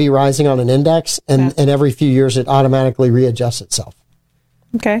it ought to be rising on an index, and every few years it automatically readjusts itself.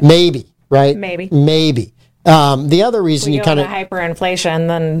 Okay. Maybe, right? Maybe. The other reason you kind of hyperinflation,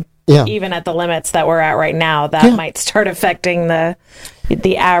 then Yeah. even at the limits that we're at right now, that might start affecting the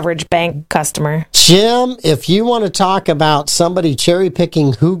average bank customer. Jim, if you want to talk about somebody cherry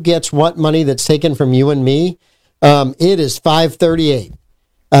picking who gets what money that's taken from you and me, it is 5:38.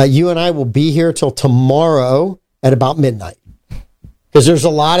 You and I will be here till tomorrow at about midnight. Because there's a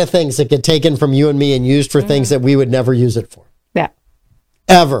lot of things that get taken from you and me and used for things that we would never use it for. Yeah.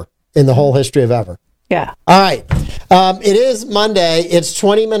 Ever in the whole history of ever. Yeah. All right. It is Monday. It's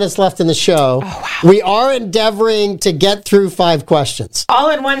 20 minutes left in the show. Oh, wow. We are endeavoring to get through 5 questions. All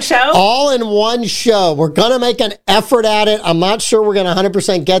in one show? All in one show. We're going to make an effort at it. I'm not sure we're going to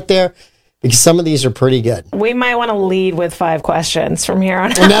 100% get there because some of these are pretty good. We might want to lead with 5 questions from here on.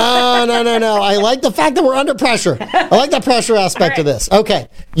 No. I like the fact that we're under pressure. I like the pressure aspect of this. Okay.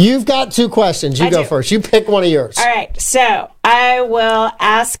 You've got 2 questions. You go first. You pick one of yours. All right. So I will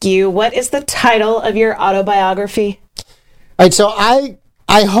ask you, what is the title of your autobiography? All right. So I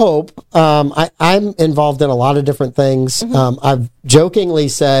hope, I'm involved in a lot of different things. I've jokingly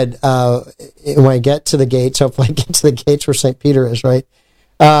said, when I get to the gates, hopefully I get to the gates where St. Peter is, right?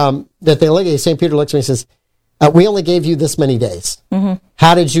 That they look at St. Peter looks at me and says, we only gave you this many days.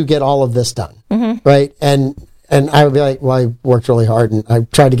 How did you get all of this done? Right. And I would be like, well, I worked really hard and I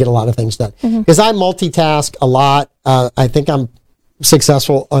tried to get a lot of things done because I multitask a lot. I think I'm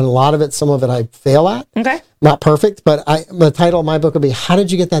successful on a lot of it. Some of it I fail at. Okay. Not perfect, but the title of my book will be, how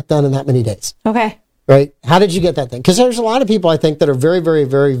did you get that done in that many days? Okay. Right. How did you get that thing? Because there's a lot of people I think that are very, very,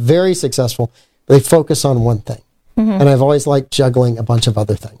 very, very successful. But they focus on one thing. And I've always liked juggling a bunch of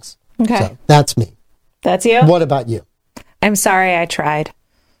other things. Okay. So that's me. That's you? What about you? I'm sorry I tried.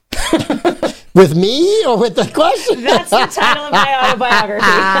 With me or with the question? That's the title of my autobiography.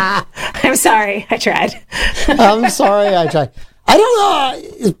 I'm sorry I tried. I'm sorry I tried. I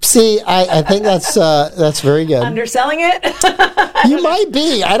don't know. See, I think that's very good. Underselling it? You might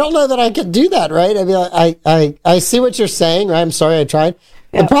be. I don't know that I could do that, right? I mean, I see what you're saying, right? I'm sorry I tried.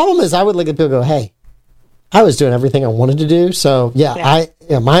 Yep. The problem is I would look at people and go, hey, I was doing everything I wanted to do. So,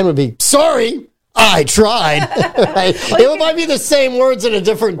 mine would be, sorry, I tried. Right? It might be the same words in a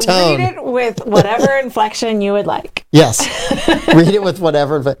different tone. Read it with whatever inflection you would like. Yes. Read it with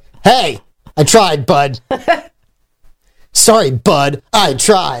whatever. Hey, I tried, bud. Sorry, bud. I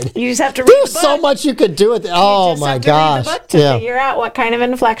tried. You just have to read There's so much you could do with it. Oh, my gosh. Read the book to figure out what kind of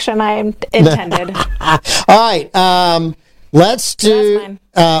inflection I intended. All right. Let's do,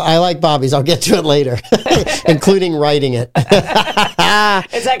 I like Bobby's. I'll get to it later, including writing it. Is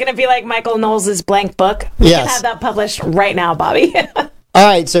that going to be like Michael Knowles' blank book? We can have that published right now, Bobby. All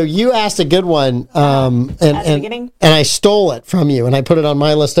right. So you asked a good one. At the beginning? And I stole it from you and I put it on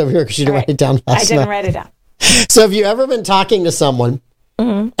my list over here because you didn't write it down I didn't write it down. So have you ever been talking to someone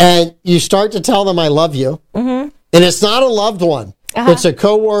and you start to tell them I love you and it's not a loved one? It's a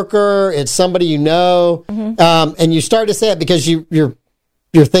coworker. It's somebody you know, and you start to say it because you're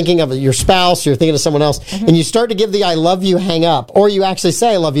thinking of your spouse. You're thinking of someone else, and you start to give the "I love you" hang up, or you actually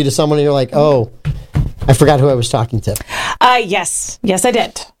say "I love you" to someone, and you're like, "Oh, I forgot who I was talking to." Yes, I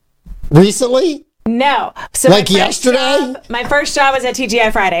did. Recently? No. So like yesterday? My first job was at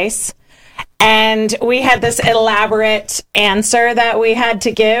TGI Fridays. And we had this elaborate answer that we had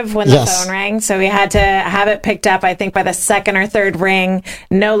to give when the Yes. phone rang. So we had to have it picked up, I think, by the second or third ring,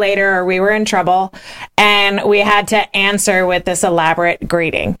 no later, or we were in trouble. And we had to answer with this elaborate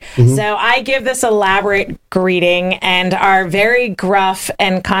greeting. So I give this elaborate greeting, and our very gruff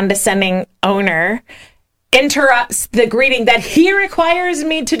and condescending owner interrupts the greeting that he requires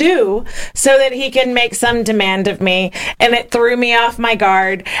me to do so that he can make some demand of me. And it threw me off my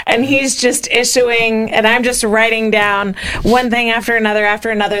guard. And he's just issuing, and I'm just writing down one thing after another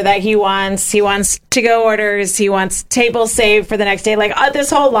that he wants. He wants to-go orders. He wants table saved for the next day. Like this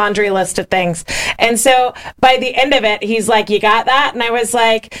whole laundry list of things. And so by the end of it, he's like, "You got that?" And I was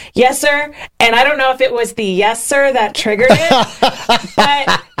like, "Yes, sir." And I don't know if it was the "yes, sir" that triggered it, but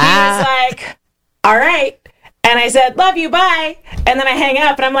he was like, "All right." And I said, "Love you, bye." And then I hang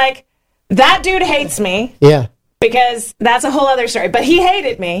up, and I'm like, that dude hates me. Yeah. Because that's a whole other story. But he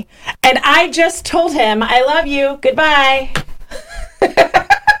hated me. And I just told him, "I love you. Goodbye."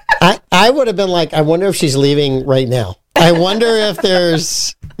 I would have been like, I wonder if she's leaving right now. I wonder if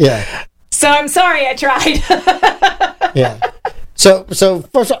there's, yeah. So I'm sorry I tried. Yeah. So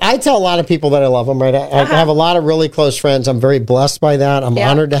first of all, I tell a lot of people that I love them, right? I have a lot of really close friends. I'm very blessed by that. I'm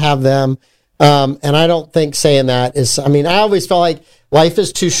honored to have them. And I don't think saying that is, I mean, I always felt like life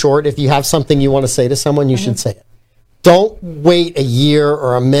is too short. If you have something you want to say to someone, you should say it. Don't wait a year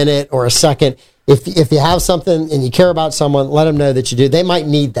or a minute or a second. If you have something and you care about someone, let them know that you do. They might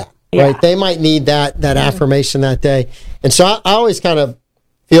need that, right? They might need that affirmation that day. And so I always kind of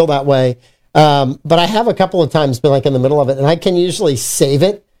feel that way. But I have a couple of times been like in the middle of it, and I can usually save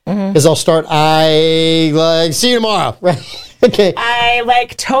it because I'll start, see you tomorrow, right? Okay. I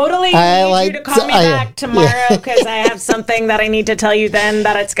totally need you to call me back tomorrow because I have something that I need to tell you then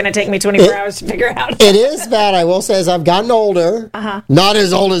that it's going to take me 24 hours to figure out. It is bad, I will say, as I've gotten older, not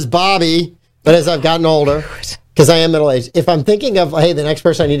as old as Bobby, but as I've gotten older, because I am middle-aged. If I'm thinking of, hey, the next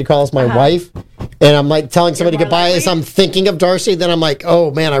person I need to call is my wife, and I'm like telling somebody goodbye as I'm thinking of Darcy, then I'm like,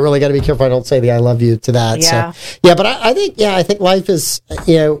 oh man, I really got to be careful I don't say the "I love you" to that. Yeah. So, but I think life is,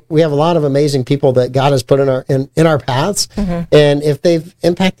 we have a lot of amazing people that God has put in our paths, and if they've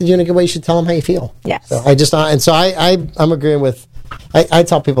impacted you in a good way, you should tell them how you feel. Yes. So I'm agreeing with, I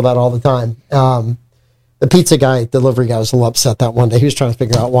tell people that all the time. The pizza guy, delivery guy, was a little upset that one day. He was trying to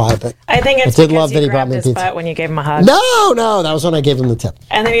figure out why, but I think it's because he grabbed his butt when you gave him a hug. No, that was when I gave him the tip.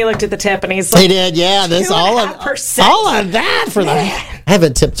 And then he looked at the tip and he's like, He did, yeah. This all of that for that. I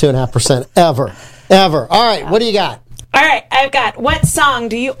haven't tipped 2.5% ever. All right, what do you got? All right, I've got, what song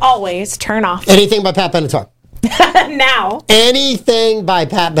do you always turn off? Anything by Pat Benatar. Now. Anything by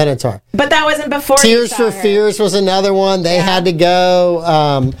Pat Benatar. But that wasn't before. Tears for Fears was another one. They had to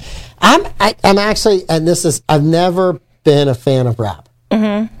go. I'm actually, and I've never been a fan of rap.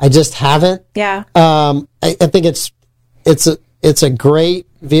 I just haven't. Yeah. I think it's a great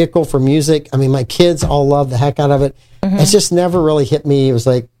vehicle for music. I mean, my kids all love the heck out of it. It's just never really hit me. It was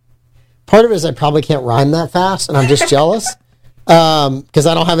like, part of it is I probably can't rhyme that fast, and I'm just jealous because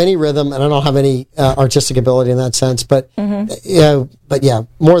I don't have any rhythm and I don't have any artistic ability in that sense. But more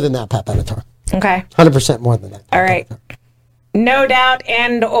than that, Pat Benatar. Okay. 100% more than that. All right. No Doubt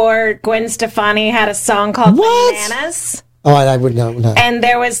and or Gwen Stefani had a song called Bananas. Oh, I would know. No. And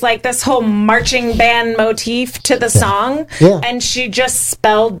there was this whole marching band motif to the song. Yeah. And she just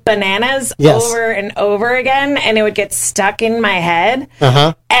spelled bananas over and over again, and it would get stuck in my head.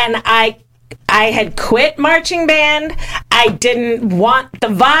 And I had quit marching band. I didn't want the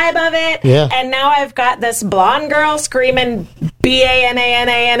vibe of it. Yeah. And now I've got this blonde girl screaming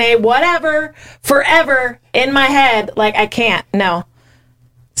BANANANA whatever forever in my head. I can't. No.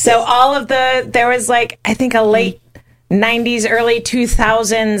 So there was I think a late 90s, early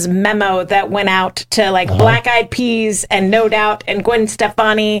 2000s memo that went out to Black Eyed Peas and No Doubt and Gwen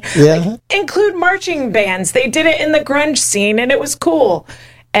Stefani. Include marching bands. They did it in the grunge scene and it was cool.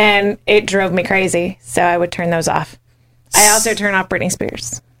 And it drove me crazy. So I would turn those off. I also turn off Britney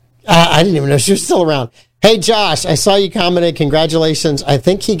Spears. I didn't even know she was still around. Hey, Josh, I saw you commented. Congratulations. I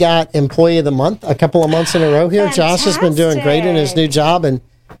think he got Employee of the Month a couple of months in a row here. Fantastic. Josh has been doing great in his new job, and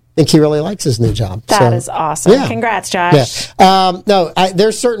I think he really likes his new job. That is awesome. Yeah. Congrats, Josh. Yeah.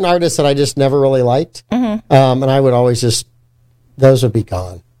 There's certain artists that I just never really liked, and I would always those would be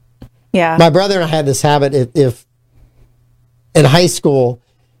gone. Yeah. My brother and I had this habit, if in high school,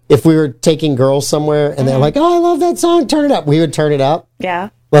 if we were taking girls somewhere and they're like, "Oh, I love that song, turn it up," we would turn it up. Yeah.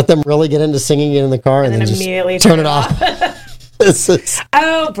 Let them really get into singing it in the car and then just immediately turn it off.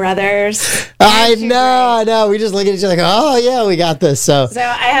 Oh, brothers. I know. We just look at each other like, oh, yeah, we got this. So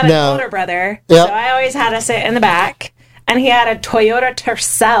I had an older brother. Yep. So I always had to sit in the back. And he had a Toyota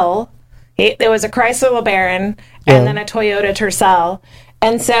Tercel. There was a Chrysler LeBaron and then a Toyota Tercel.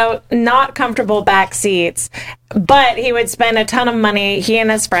 And so not comfortable back seats, but he would spend a ton of money, he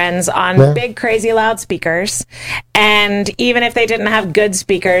and his friends, on big, crazy loudspeakers. And even if they didn't have good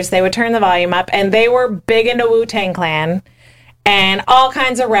speakers, they would turn the volume up. And they were big into Wu-Tang Clan and all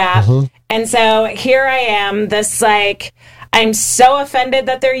kinds of rap. And so here I am, this like, I'm so offended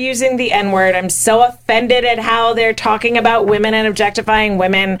that they're using the N-word. I'm so offended at how they're talking about women and objectifying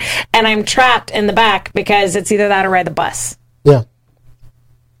women. And I'm trapped in the back because it's either that or ride the bus. Yeah.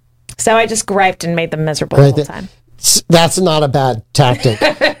 So I just griped and made them miserable the whole time. That's not a bad tactic.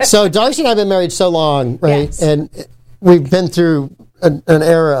 So Darcy and I have been married so long, right? Yes. And we've been through an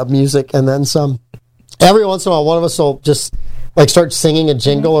era of music and then some. Every once in a while, one of us will just like start singing a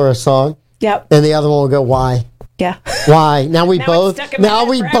jingle or a song. Yep. And the other one will go, why? Yeah. Why? Now we both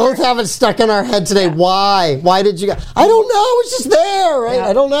have it stuck in our head today. Yeah. Why? Why did you go? I don't know. It's just there, right? Yeah.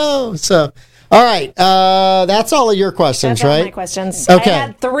 I don't know. So, all right. That's all of your questions, That's right? all my questions. Okay. I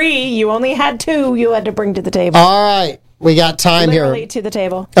had 3. You only had 2 you had to bring to the table. All right. We got time Literally here. to the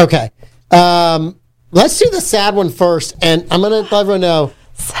table. Okay. Let's do the sad one first. And I'm going to let everyone know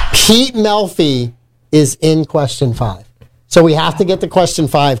Pete Melfi is in question 5. So we have to get to question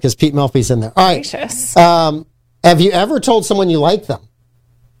 5 because Pete Melfi's in there. All right. Gracious. Have you ever told someone you like them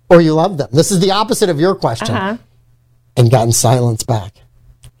or you love them? This is the opposite of your question. And gotten silence back.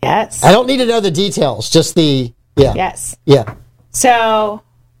 Yes. I don't need to know the details, just the, yeah. Yes. Yeah. So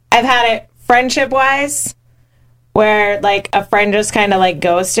I've had it friendship-wise where like a friend just kind of like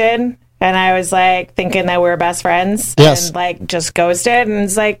ghosted and I was like thinking that we were best friends. Yes. And like just ghosted and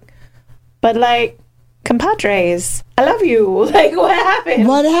it's like, but like, compadres, I love you. Like, what happened?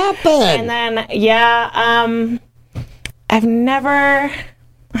 What happened? And then,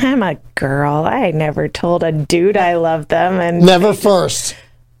 I'm a girl. I never told a dude I love them. And Never first.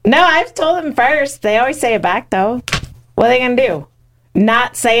 no, I've told them first. They always say it back, though. What are they going to do?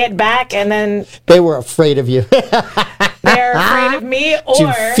 Not say it back and then They were afraid of you. they're afraid of me? Or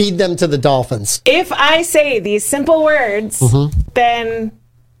To feed them to the dolphins. if I say these simple words, then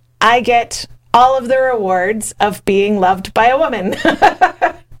I get all of the rewards of being loved by a woman.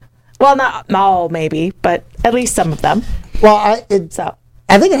 Well, not all, maybe, but at least some of them. Well, So,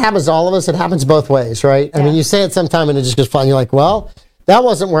 I think it happens to all of us. It happens both ways, right? I mean, you say it sometime and it just goes fine. You're like, well, that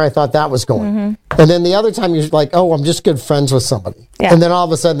wasn't where I thought that was going. And then the other time you're like, oh, I'm just good friends with somebody. Yeah. And then all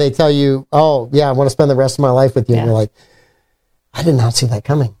of a sudden they tell you, oh, yeah, I want to spend the rest of my life with you. Yeah. And you're like, I did not see that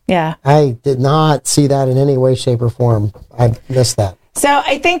coming. yeah. I did not see that in any way, shape, or form. I missed that. So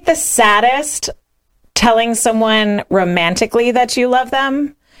I think the saddest telling someone romantically that you love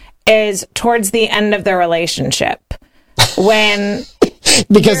them is towards the end of the relationship. When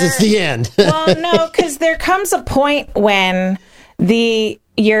Because it's the end. well, no, because there comes a point when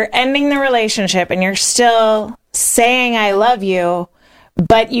you're ending the relationship and you're still saying I love you,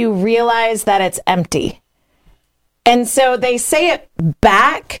 but you realize that it's empty. And so they say it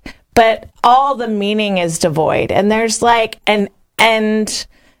back, but all the meaning is devoid. And there's like and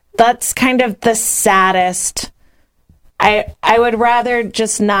that's kind of the saddest. I would rather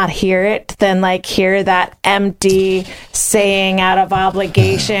just not hear it than like hear that empty saying out of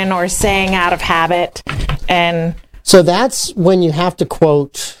obligation or saying out of habit. And So that's when you have to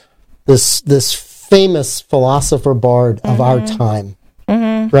quote this famous philosopher bard of our time,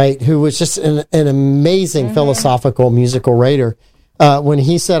 right? Who was just an amazing philosophical musical writer. When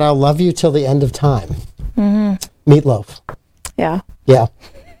he said, "I'll love you till the end of time." Meatloaf. yeah. Yeah.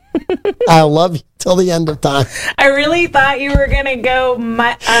 I'll love you till the end of time. I really thought you were going to go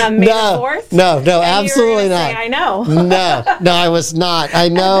May the 4th. No, And you were absolutely gonna not. say, I know. No, I was not. I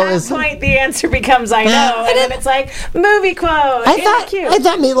know. At that point, the answer becomes I know. And then it's like, movie quote. I Isn't thought that cute? I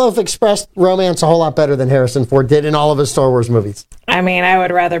thought Meatloaf expressed romance a whole lot better than Harrison Ford did in all of his Star Wars movies. I mean, I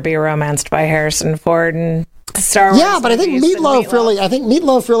would rather be romanced by Harrison Ford and Star Wars. Yeah, but I think movies than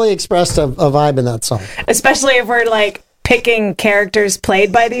Meatloaf really expressed a vibe in that song. Especially if we're like picking characters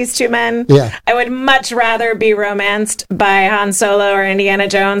played by these two men. Yeah. I would much rather be romanced by Han Solo or Indiana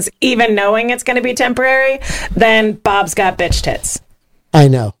Jones, even knowing it's going to be temporary, than Bob's got bitch tits. I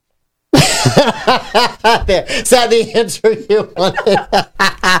know. There. Is that the answer you wanted?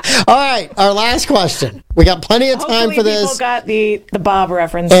 All right, our last question. We got plenty of time Hopefully for this. people got the Bob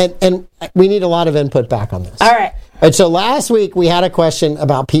reference. And we need a lot of input back on this. All right. And so last week we had a question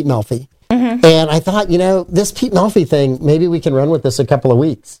about Pete Melfi. And I thought, this Pete Melfi thing, maybe we can run with this a couple of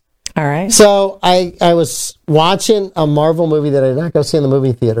weeks. All right. So I was watching a Marvel movie that I did not go see in the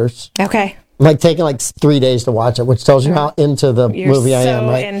movie theaters. Okay. I'm like taking like 3 days to watch it, which tells you how into the You're movie I am, so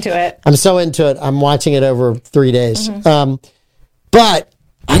right? into it. I'm so into it. I'm watching it over 3 days. But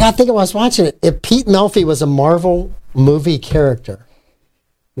I got to think I was watching it. If Pete Melfi was a Marvel movie character,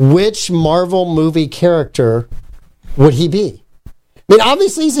 which Marvel movie character would he be? I mean,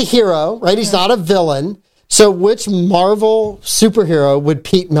 obviously he's a hero, right? He's not a villain. So which Marvel superhero would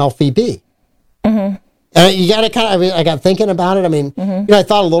Pete Melfi be? You got to kind of, I mean, I got thinking about it. I mean, I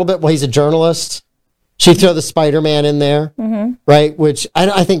thought a little bit, well, he's a journalist. She throw the Spider-Man in there, right? Which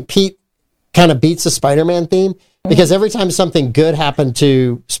I think Pete kind of beats the Spider-Man theme because every time something good happened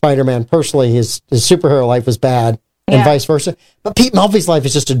to Spider-Man personally, his superhero life was bad and vice versa. But Pete Melfi's life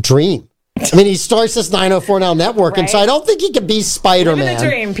is just a dream. I mean, he starts this 904 Now network, and so I don't think he can be Spider-Man. Living the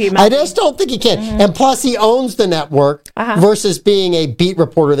dream, Pete Melfi. I just don't think he can. And plus, he owns the network versus being a beat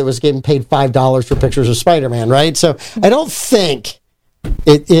reporter that was getting paid $5 for pictures of Spider-Man, right? So I don't think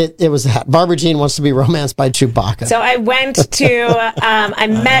it was that. Barbara Jean wants to be romanced by Chewbacca. So I went to, I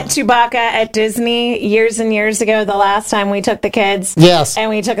met Chewbacca at Disney years and years ago, the last time we took the kids. Yes.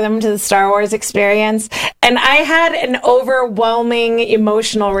 And we took them to the Star Wars experience. And I had an overwhelming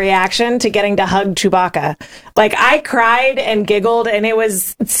emotional reaction to getting to hug Chewbacca. Like, I cried and giggled, and it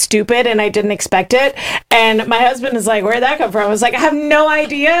was stupid, and I didn't expect it. And my husband is like, where'd that come from? I was like, I have no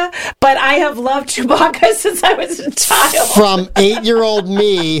idea, but I have loved Chewbacca since I was a child. From 8-year-old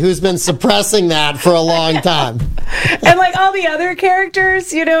me, who's been suppressing that for a long time. And like all the other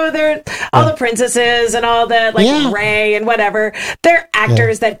characters, they're all the princesses and all the Rey and whatever. They're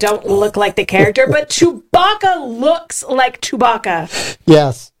actors that don't look like the character, but Chewbacca looks like Chewbacca.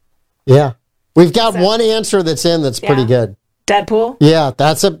 Yes. Yeah. We've got one answer that's in that's pretty good. Deadpool? Yeah,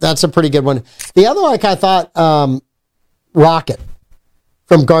 that's a pretty good one. The other one I thought Rocket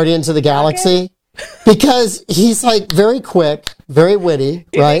from Guardians of the Galaxy. Because he's like very quick, very witty,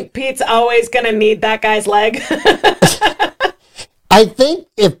 right? Pete's always going to need that guy's leg. I think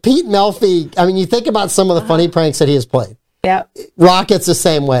if Pete Melfi, I mean, you think about some of the funny pranks that he has played. Yeah. Rocket's the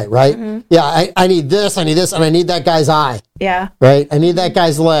same way, right? Yeah, I need this, and I need that guy's eye. Yeah. Right? I need that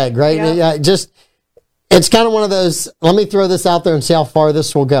guy's leg, right? Yeah. It's kind of one of those, let me throw this out there and see how far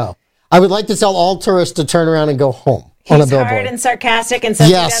this will go. I would like to tell all tourists to turn around and go home. He's hard and sarcastic and says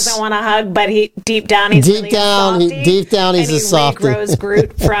he doesn't want to hug, but deep down he's a softie. Regrows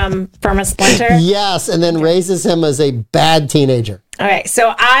Groot from a splinter. Yes, and then raises him as a bad teenager. All right,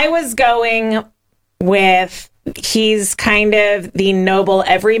 so I was going with he's kind of the noble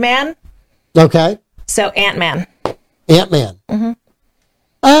everyman. Okay. So Ant-Man. Ant-Man.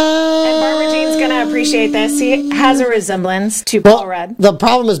 And Barbara Jean's going to appreciate this. He has a resemblance to Paul Rudd. The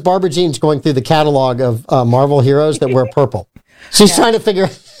problem is Barbara Jean's going through the catalog of Marvel heroes that wear purple. She's trying to figure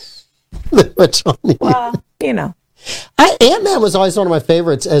out which one. Well, Ant-Man was always one of my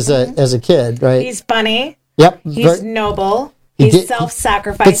favorites as a kid, right? He's funny. Yep. He's noble. He's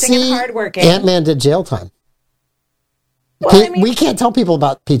self-sacrificing and hardworking. Ant-Man did jail time. Well, we can't tell people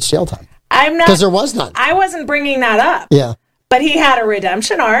about Pete's jail time. I'm not. Because there was none. I wasn't bringing that up. Yeah. But he had a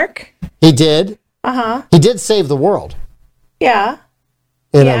redemption arc. He did. He did save the world. Yeah.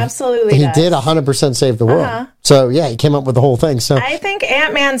 Absolutely He did 100% save the world. So, yeah, he came up with the whole thing. So I think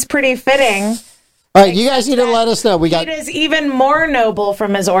Ant-Man's pretty fitting. All right, you guys need to let us know. He is even more noble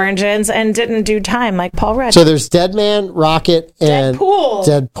from his origins and didn't do time like Paul Rudd. So there's Deadman, Rocket, and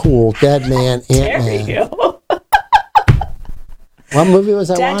Deadpool, Deadman, Ant-Man. There you What movie was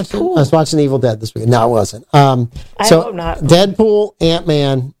I watching? I was watching Evil Dead this week. No, it wasn't. I hope not. Deadpool,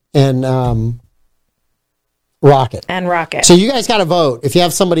 Ant-Man, and Rocket. So you guys got to vote. If you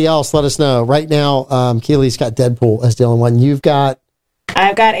have somebody else, let us know. Right now, Keely's got Deadpool as the only one.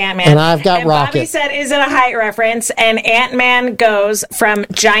 I've got Ant-Man. And I've got Rocket. Bobby said, is it a height reference? And Ant-Man goes from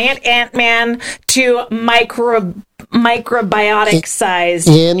giant Ant-Man to microbiotic size.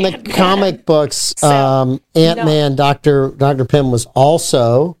 In the comic books, Ant-Man, Dr. Pym was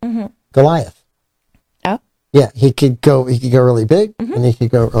also Goliath. Oh. Yeah, he could go really big and he could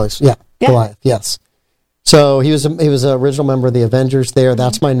go really Goliath, yes. So he was an original member of the Avengers there.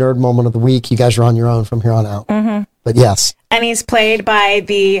 That's my nerd moment of the week. You guys are on your own from here on out. But yes. And he's played by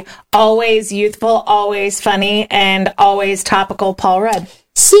the always youthful, always funny, and always topical Paul Rudd.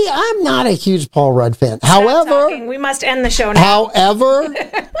 See, I'm not a huge Paul Rudd fan. However, we must end the show now. However,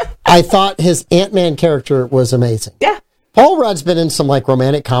 I thought his Ant-Man character was amazing. Yeah. Paul Rudd's been in some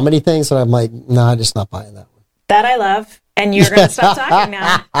romantic comedy things, and I'm like, I'm just not buying that one. That I love. And you're going to stop talking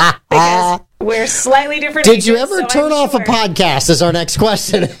now because we're slightly different. Did you ever turn off a podcast? Is our next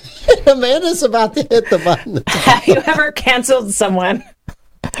question. Amanda's about to hit the button. Have you ever canceled someone?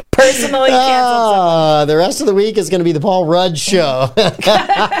 Personally canceled someone? The rest of the week is going to be the Paul Rudd show. We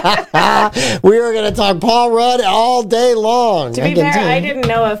are going to talk Paul Rudd all day long. To be fair, I didn't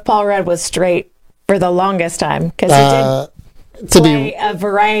know if Paul Rudd was straight for the longest time because he did. play a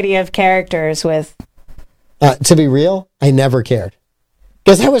variety of characters with. To be real, I never cared.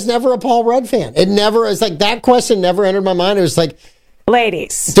 Because I was never a Paul Rudd fan. It was like that question never entered my mind. It was like,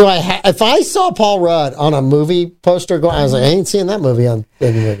 ladies, if I saw Paul Rudd on a movie poster going, I was like, I ain't seeing that movie in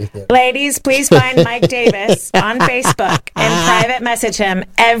the movie theater. Ladies, please find Mike Davis on Facebook and private message him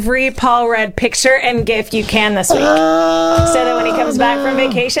every Paul Rudd picture and GIF you can this week. So that when he comes back from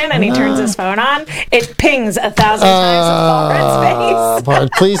vacation and he turns his phone on, it pings 1,000 times of Paul Rudd's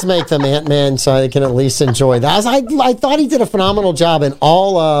face. Please make them Ant-Man so I can at least enjoy that. I thought he did a phenomenal job in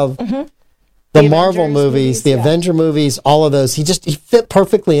all of the Marvel movies, the Avenger movies, all of those. He fit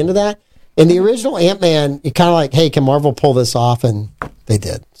perfectly into that. In the original Ant-Man, you kind of like, hey, can Marvel pull this off? And they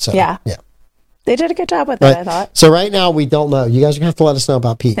did. So yeah. They did a good job with that, I thought. So right now, we don't know. You guys are going to have to let us know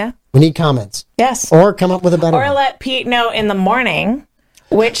about Pete. Yeah. We need comments. Yes. Or come up with a better one. Or let Pete know in the morning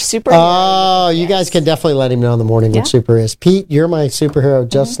which superhero. Oh, you guys can definitely let him know in the morning which superhero is. Pete, you're my superhero,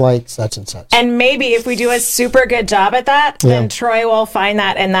 just like such and such. And maybe if we do a super good job at that, then Troy will find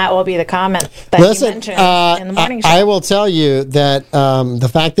that, and that will be the comment that you mentioned in the morning show. I will tell you that the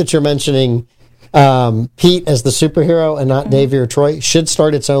fact that you're mentioning Pete as the superhero and not Davey or Troy should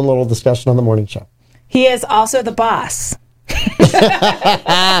start its own little discussion on the morning show. He is also the boss. All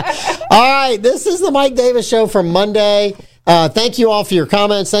right, this is the Mike Davis Show for Monday. Thank you all for your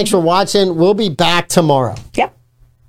comments. Thanks for watching. We'll be back tomorrow. Yep.